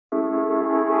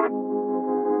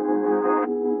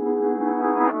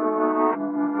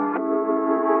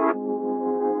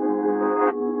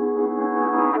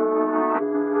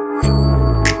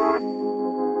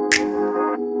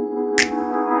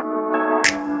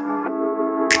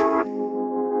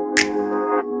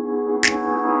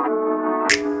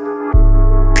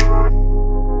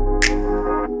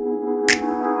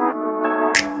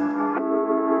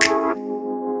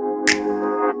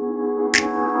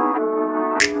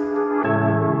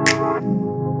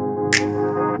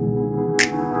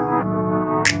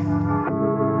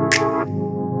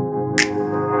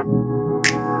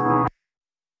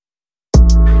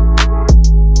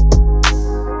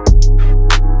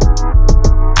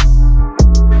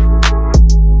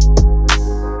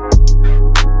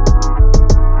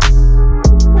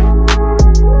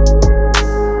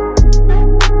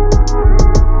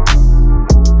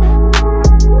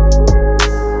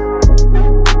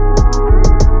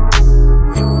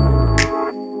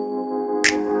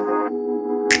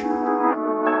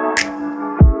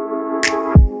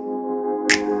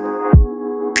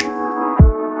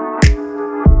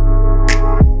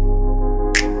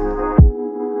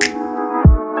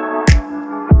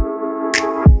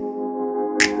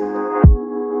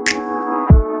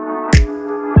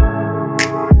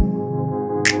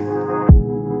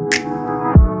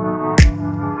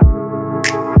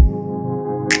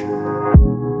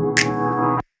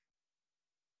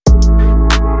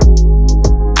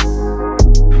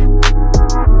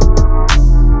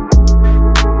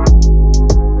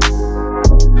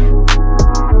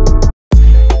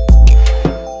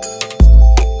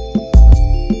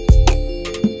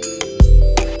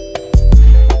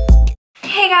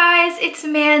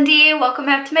it's Mandy. Welcome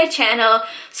back to my channel.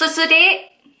 So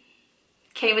today,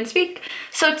 can't even speak.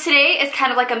 So today is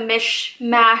kind of like a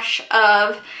mishmash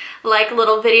of like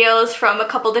little videos from a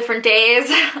couple different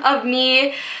days of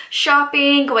me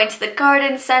shopping, going to the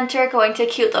garden center, going to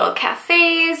cute little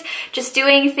cafes, just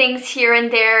doing things here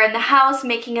and there in the house,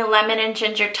 making a lemon and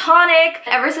ginger tonic.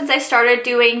 Ever since I started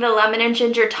doing the lemon and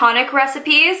ginger tonic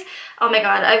recipes, oh my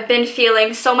god, I've been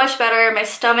feeling so much better. My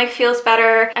stomach feels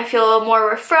better. I feel more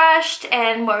refreshed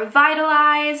and more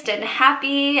vitalized and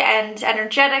happy and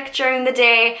energetic during the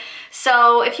day.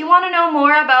 So if you want to know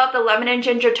more about the lemon and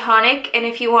ginger tonic, and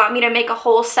if you want me to make a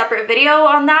whole separate video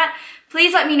on that,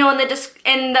 please let me know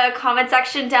in the comment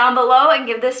section down below and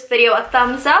give this video a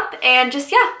thumbs up, and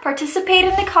just, yeah, participate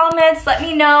in the comments. Let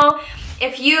me know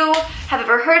if you have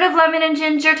ever heard of lemon and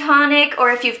ginger tonic,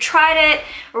 or if you've tried it,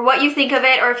 or what you think of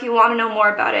it, or if you want to know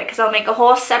more about it, because I'll make a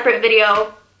whole separate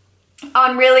video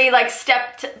on really like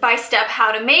step by step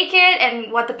how to make it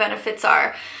and what the benefits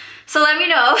are. So let me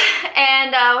know,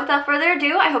 and without further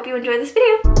ado, I hope you enjoy this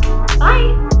video.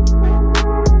 Bye!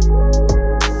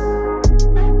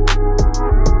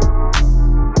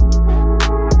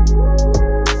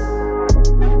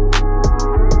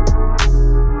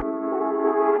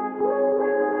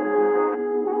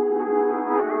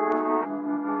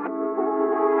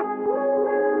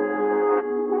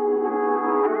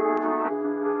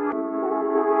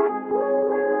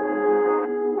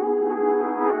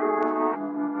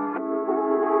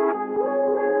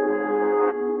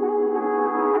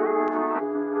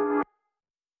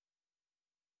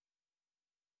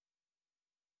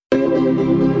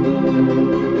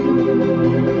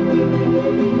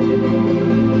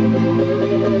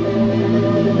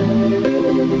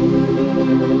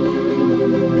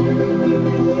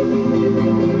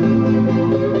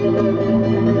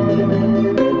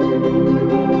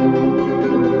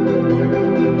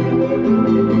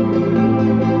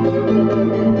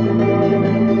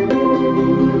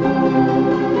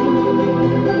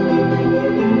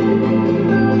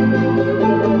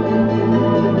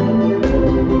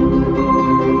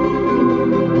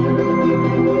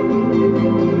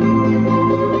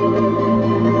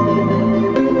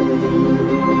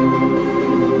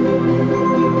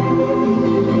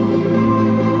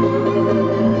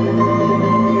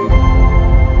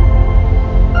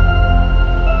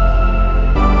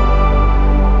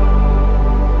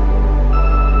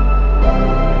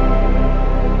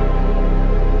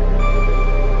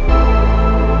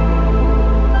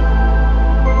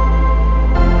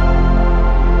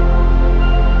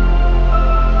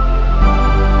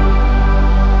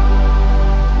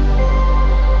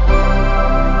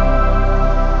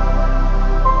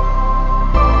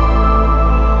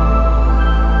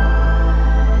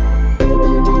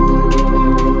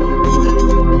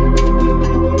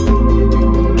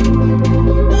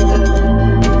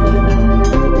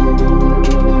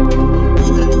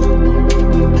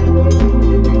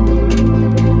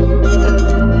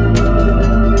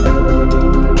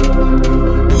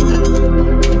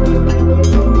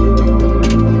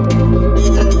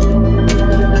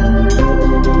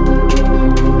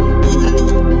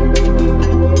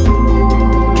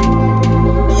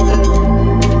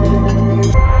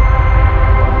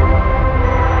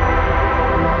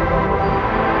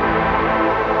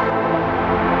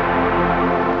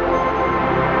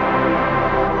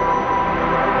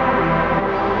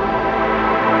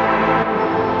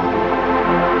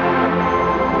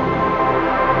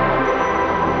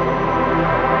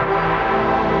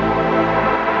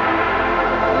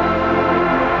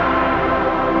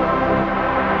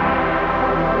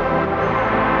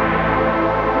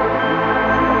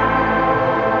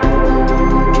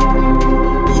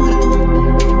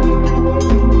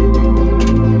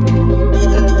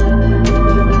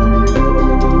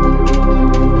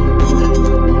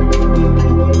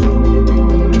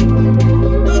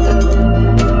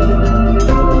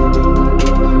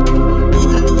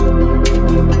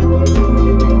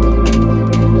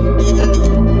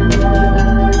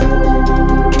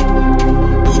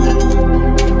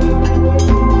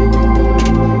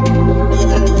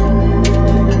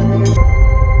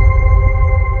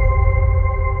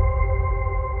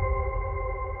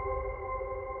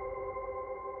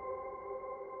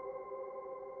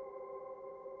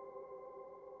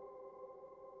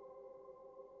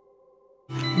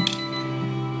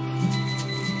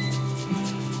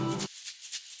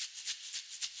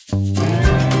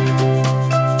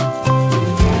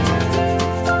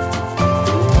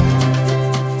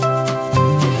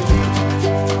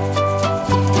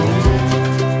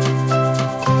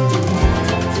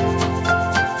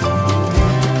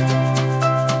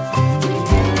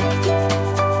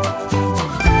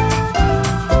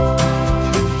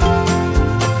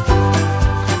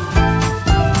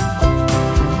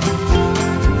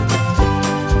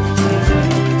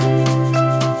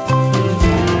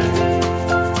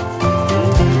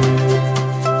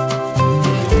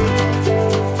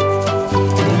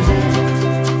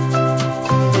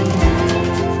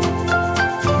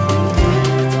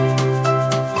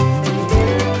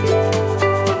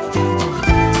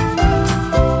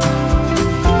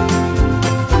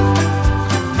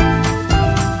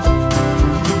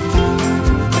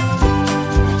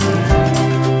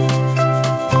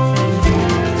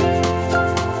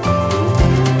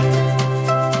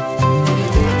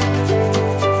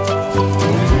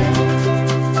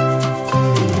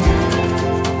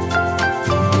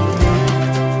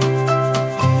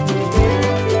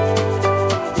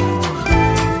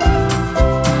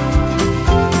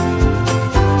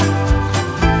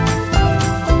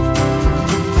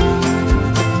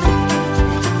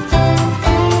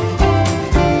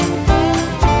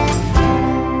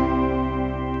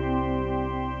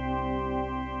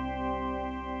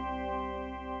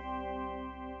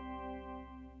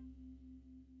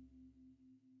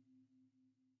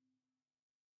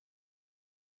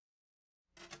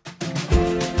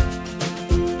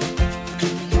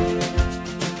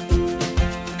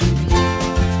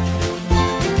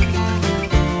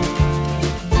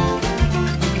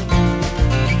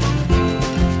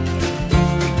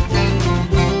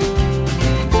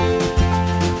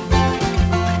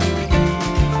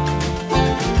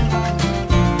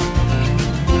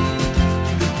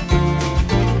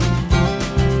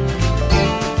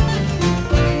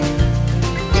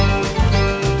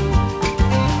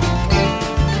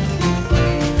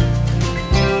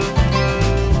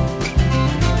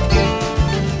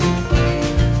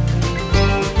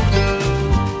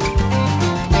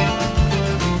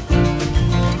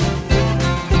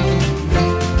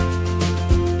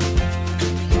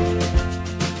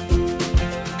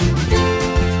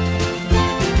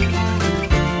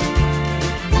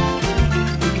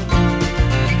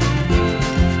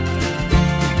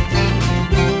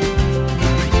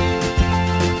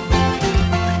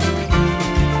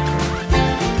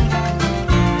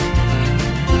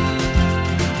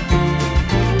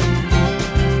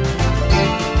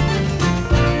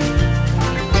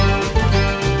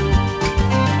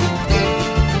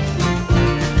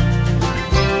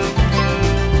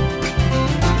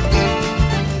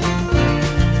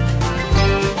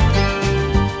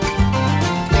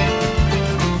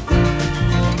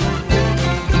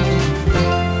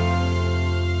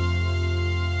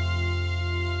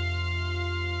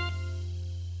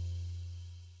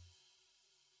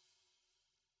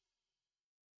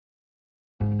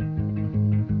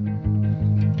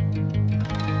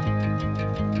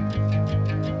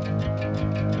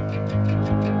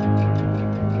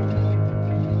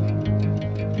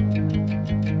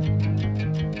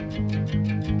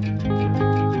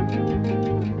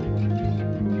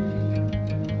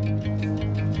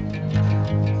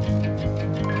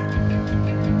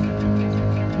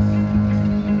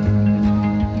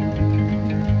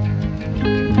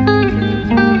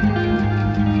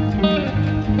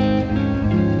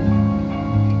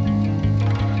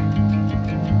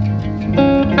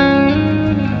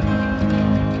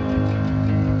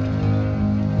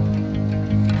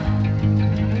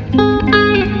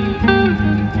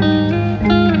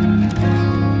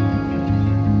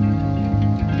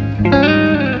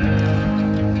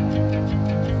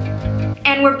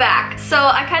 And we're back. So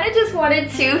I kind of just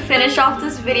wanted to finish off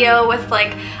this video with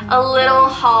like a little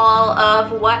haul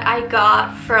of what I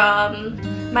got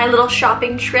from my little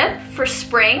shopping trip for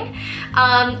spring.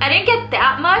 I didn't get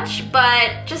that much,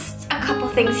 but just a couple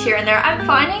things here and there. I'm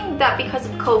finding that because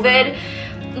of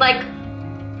COVID, like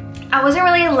I wasn't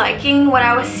really liking what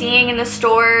I was seeing in the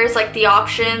stores. Like the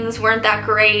options weren't that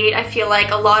great. I feel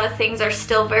like a lot of things are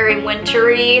still very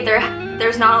wintry.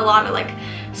 There's not a lot of like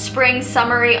spring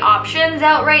summery options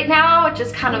out right now, which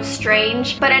is kind of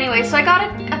strange. But anyway, so I got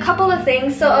a couple of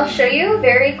things, so I'll show you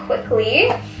very quickly.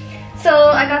 So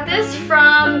I got this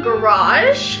from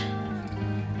Garage.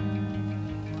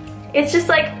 It's just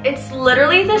like, it's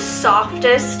literally the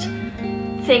softest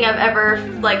thing I've ever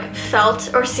like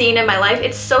felt or seen in my life.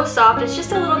 It's so soft. It's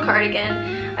just a little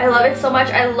cardigan. I love it so much.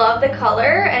 I love the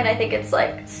color and I think it's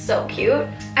like so cute.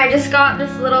 I just got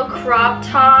this little crop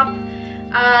top.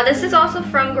 This is also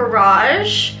from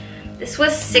Garage. This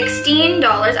was $16.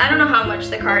 I don't know how much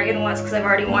the cardigan was because I've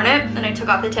already worn it and I took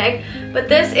off the tag. But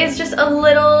this is just a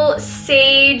little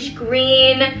sage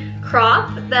green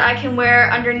crop that I can wear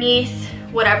underneath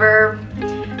whatever,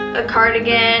 a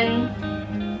cardigan,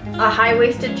 a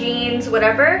high-waisted jeans,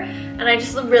 whatever. And I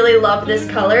just really love this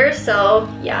color.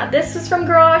 So yeah, this is from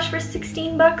Garage for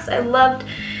 16 bucks. I loved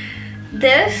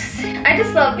this. I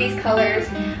just love these colors.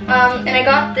 And I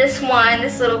got this one,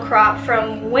 this little crop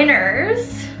from Winners.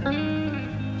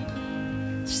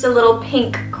 It's just a little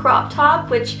pink crop top,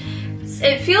 which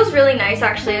it feels really nice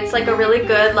actually. It's like a really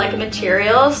good like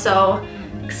material, so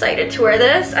excited to wear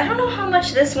this. I don't know how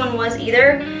much this one was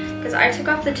either, because I took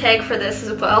off the tag for this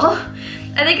as well.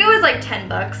 I think it was like 10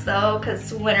 bucks though,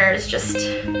 because Winners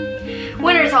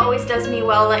always does me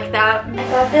well like that. I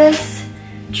got this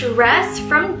dress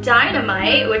from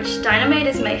Dynamite, which Dynamite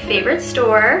is my favorite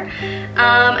store.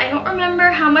 I don't remember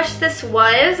how much this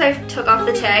was. I took off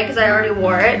the tag because I already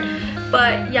wore it.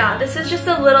 But yeah, this is just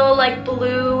a little like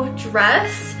blue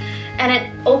dress and it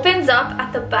opens up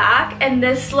at the back, and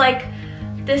this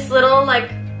little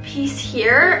like piece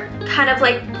here kind of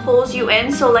like pulls you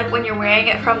in, so like when you're wearing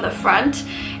it from the front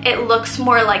it looks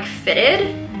more like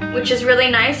fitted, which is really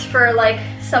nice for like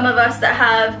some of us that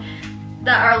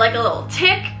are like a little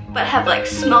tick but have like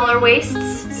smaller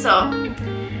waists. So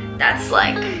that's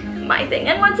like my thing.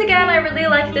 And once again, I really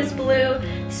like this blue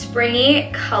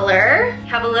springy color.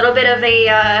 Have a little bit of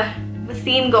a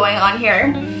theme going on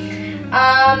here.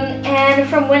 And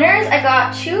from Winners, I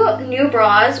got two new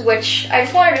bras, which I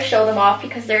just wanted to show them off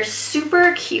because they're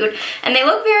super cute. And they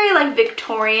look very like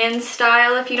Victorian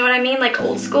style, if you know what I mean, like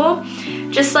old school.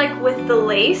 Just like with the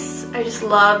lace. I just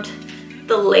loved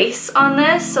the lace on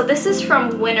this. So this is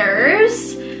from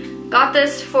Winners. Got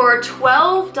this for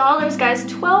 $12, guys,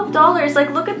 $12.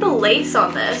 Like look at the lace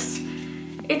on this.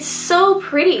 It's so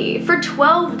pretty for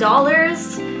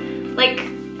 $12. Like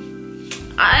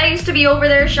I used to be over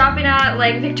there shopping at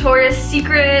like Victoria's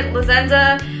Secret, La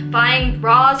Senza, buying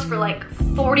bras for like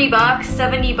 40 bucks,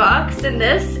 70 bucks, and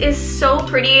this is so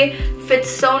pretty, fits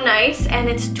so nice, and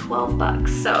it's 12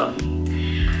 bucks. So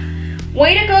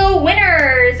way to go,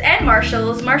 Winners and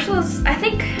Marshalls. Marshalls, I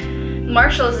think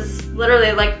Marshalls is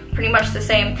literally like pretty much the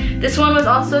same. This one was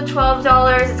also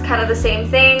 $12. It's kind of the same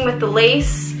thing with the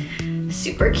lace.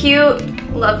 Super cute.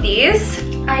 Love these.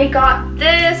 I got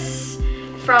this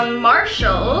from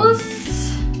Marshalls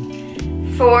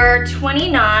for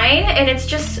 $29, and it's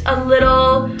just a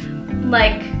little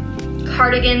like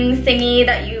cardigan thingy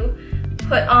that you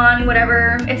put on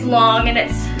whatever. It's long and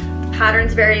its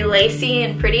pattern's very lacy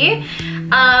and pretty.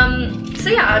 So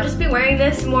yeah, I'll just be wearing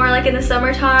this more like in the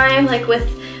summertime, like with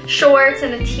shorts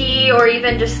and a tee, or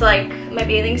even just like my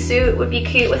bathing suit would be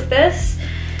cute with this.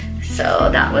 So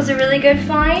that was a really good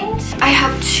find. I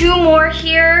have two more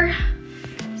here.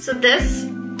 So this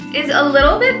is a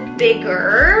little bit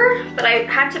bigger, but I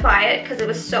had to buy it because it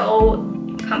was so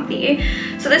comfy.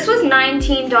 So this was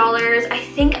 $19. I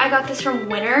think I got this from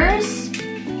Winners.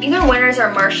 Either Winners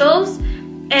or Marshalls.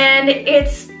 And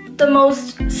it's the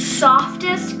most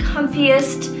softest,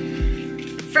 comfiest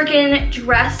freaking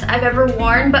dress I've ever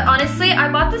worn. But honestly, I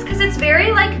bought this because it's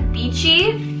very like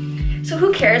beachy. So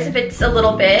who cares if it's a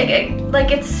little big?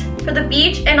 Like it's for the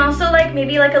beach, and also like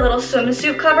maybe like a little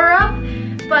swimsuit cover up.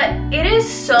 But it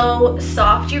is so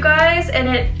soft, you guys, and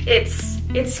it's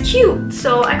cute.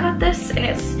 So I got this and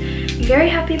I'm very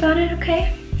happy about it,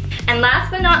 okay? And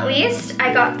last but not least,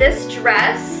 I got this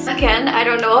dress. Again, I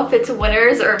don't know if it's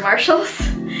Winners or Marshalls.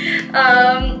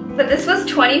 But this was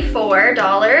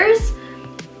 $24.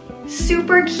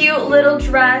 Super cute little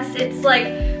dress. It's like,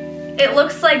 it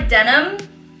looks like denim.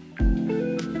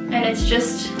 And it's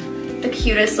just the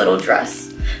cutest little dress.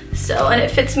 So, and it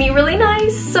fits me really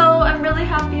nice, so I'm really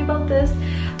happy about this.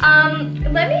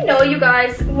 Let me know, you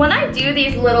guys, when I do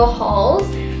these little hauls,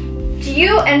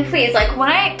 and please, like, when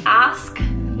I ask,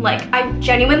 like,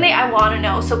 I want to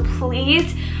know, so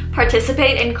please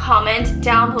participate and comment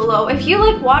down below. If you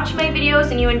like watch my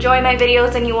videos and you enjoy my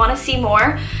videos and you want to see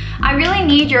more, I really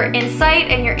need your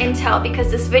insight and your intel, because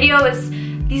these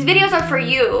videos are for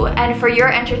you and for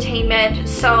your entertainment.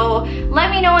 So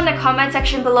let me know in the comment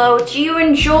section below, do you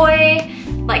enjoy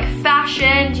like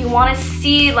fashion? Do you want to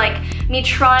see like me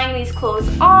trying these clothes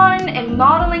on and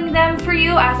modeling them for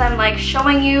you as I'm like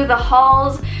showing you the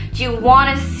hauls? Do you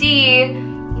want to see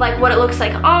like what it looks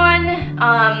like on?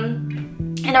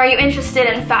 And are you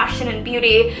interested in fashion and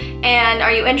beauty? And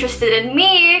are you interested in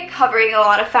me covering a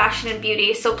lot of fashion and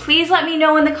beauty? So please let me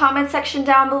know in the comment section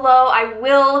down below. I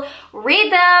will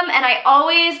read them, and I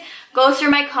always go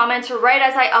through my comments right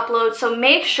as I upload, so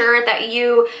make sure that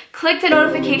you click the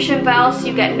notification bell so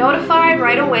you get notified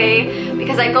right away,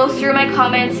 because I go through my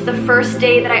comments the first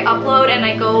day that I upload, and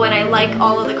I go and I like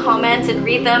all of the comments and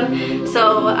read them.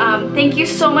 So thank you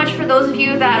so much for those of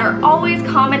you that are always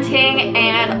commenting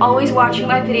and always watching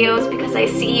my videos, because I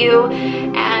see you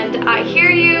and I hear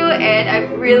you, and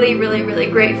I'm really, really, really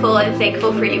grateful and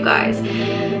thankful for you guys.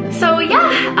 So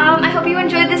yeah, I hope you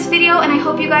enjoyed this video, and I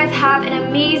hope you guys have an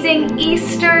amazing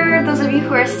Easter. Those of you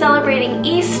who are celebrating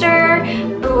Easter,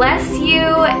 bless you,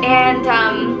 and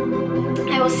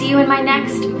I will see you in my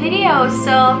next video.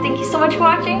 So thank you so much for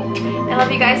watching. I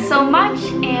love you guys so much,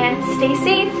 and stay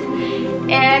safe.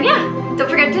 And yeah, don't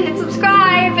forget to hit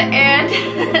subscribe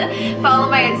and follow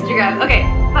my Instagram. Okay,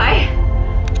 bye.